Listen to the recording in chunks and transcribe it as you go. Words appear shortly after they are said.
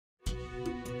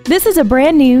This is a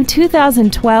brand new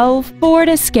 2012 Ford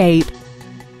Escape.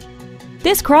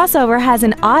 This crossover has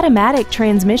an automatic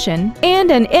transmission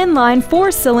and an inline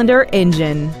 4-cylinder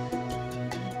engine.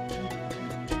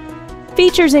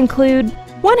 Features include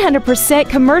 100%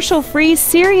 commercial-free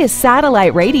Sirius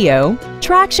satellite radio,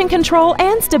 traction control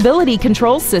and stability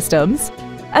control systems,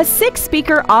 a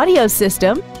 6-speaker audio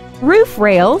system, roof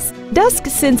rails,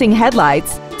 dusk-sensing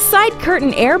headlights, side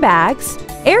curtain airbags,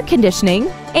 air conditioning,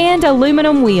 and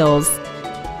aluminum wheels.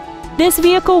 This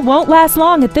vehicle won't last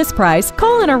long at this price.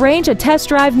 Call and arrange a test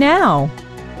drive now.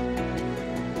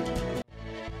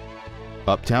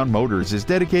 Uptown Motors is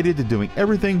dedicated to doing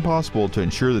everything possible to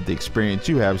ensure that the experience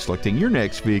you have selecting your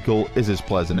next vehicle is as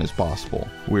pleasant as possible.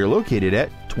 We are located at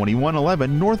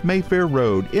 2111 North Mayfair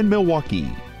Road in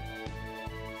Milwaukee.